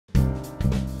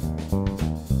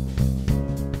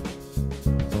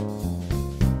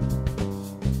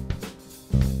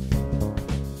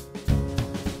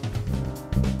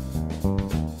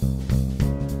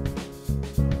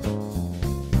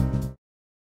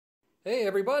Hey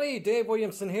everybody, Dave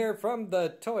Williamson here from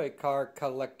the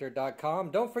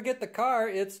ToyCarCollector.com. Don't forget the car,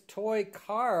 it's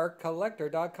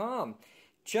ToyCarCollector.com.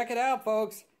 Check it out,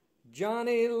 folks.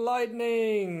 Johnny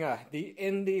Lightning, the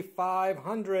Indy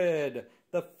 500,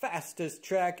 the fastest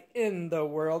track in the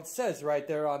world, says right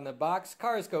there on the box.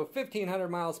 Cars go 1,500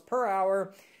 miles per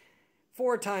hour,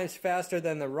 4 times faster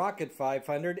than the Rocket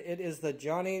 500. It is the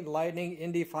Johnny Lightning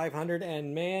Indy 500,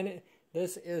 and man,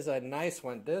 this is a nice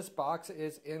one. This box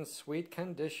is in sweet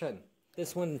condition.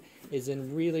 This one is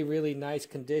in really, really nice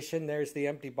condition. There's the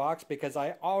empty box because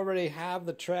I already have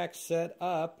the track set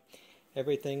up.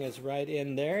 Everything is right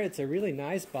in there. It's a really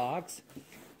nice box.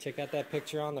 Check out that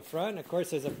picture on the front. Of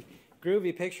course, there's a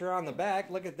groovy picture on the back.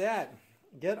 Look at that.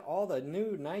 Get all the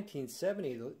new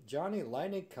 1970 Johnny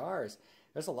Lightning cars.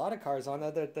 There's a lot of cars on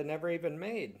there that they never even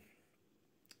made.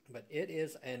 But it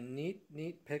is a neat,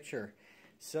 neat picture.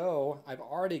 So, I've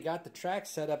already got the track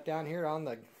set up down here on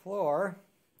the floor.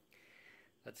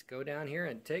 Let's go down here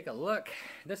and take a look.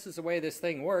 This is the way this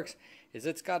thing works, is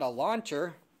it's got a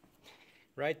launcher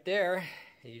right there.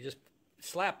 You just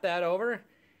slap that over,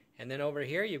 and then over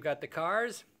here you've got the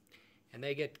cars, and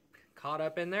they get caught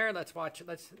up in there. Let's watch it.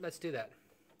 Let's do that.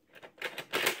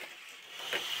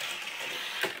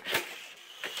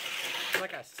 It's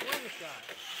like a slingshot.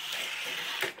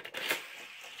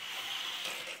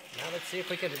 Now let's see if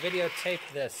we can videotape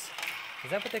this. Is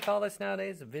that what they call this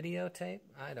nowadays? A videotape?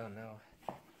 I don't know.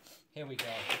 Here we go.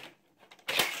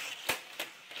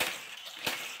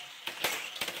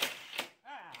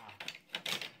 Ah!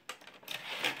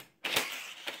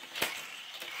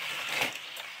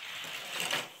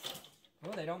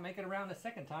 Oh, they don't make it around the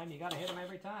second time. You gotta hit them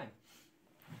every time.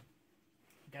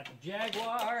 Got the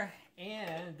Jaguar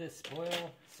and this spoiler.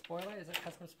 Is it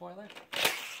custom spoiler?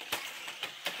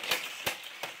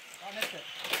 Oh, I missed it.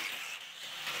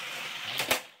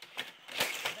 I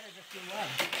better just do one.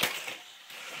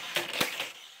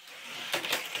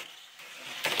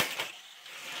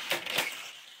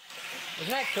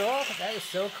 Isn't that cool? That is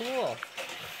so cool.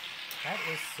 That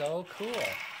is so cool.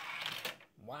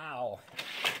 Wow.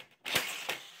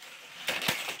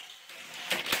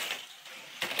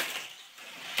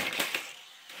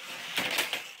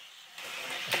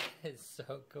 That is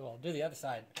so cool. Do the other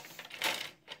side.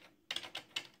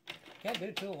 Can't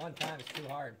do 2 at one time, it's too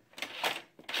hard.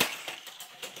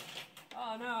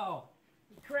 Oh no,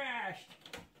 it crashed.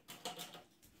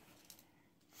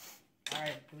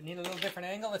 Alright, we need a little different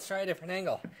angle. Let's try a different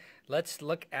angle. Let's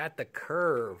look at the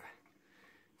curve.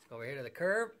 Let's go over here to the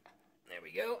curve. There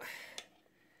we go.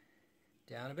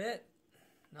 Down a bit.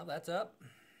 No, that's up.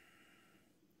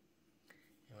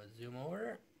 And we'll zoom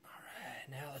over.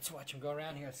 Alright, now let's watch him go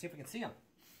around here. See if we can see him.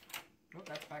 Oh,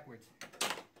 that's backwards.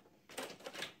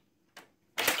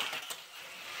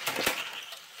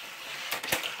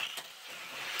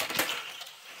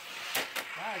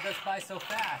 Wow, it goes by so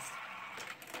fast.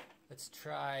 Let's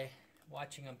try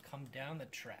watching them come down the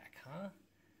track, huh?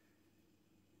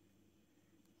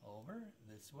 Over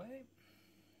this way.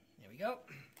 There we go.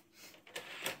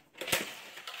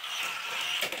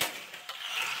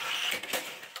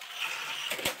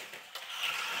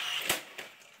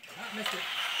 Oh, missed it.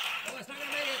 Oh, it's not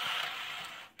gonna make it.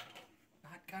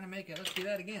 Not gonna make it. Let's do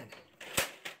that again.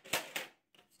 Let's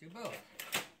do both.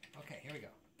 Okay, here we go.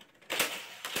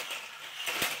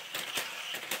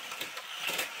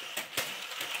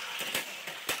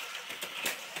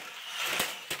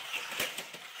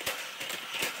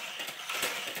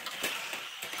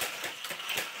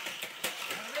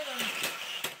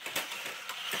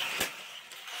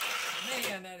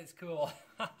 Man, that is cool.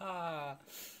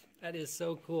 That is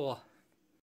so cool.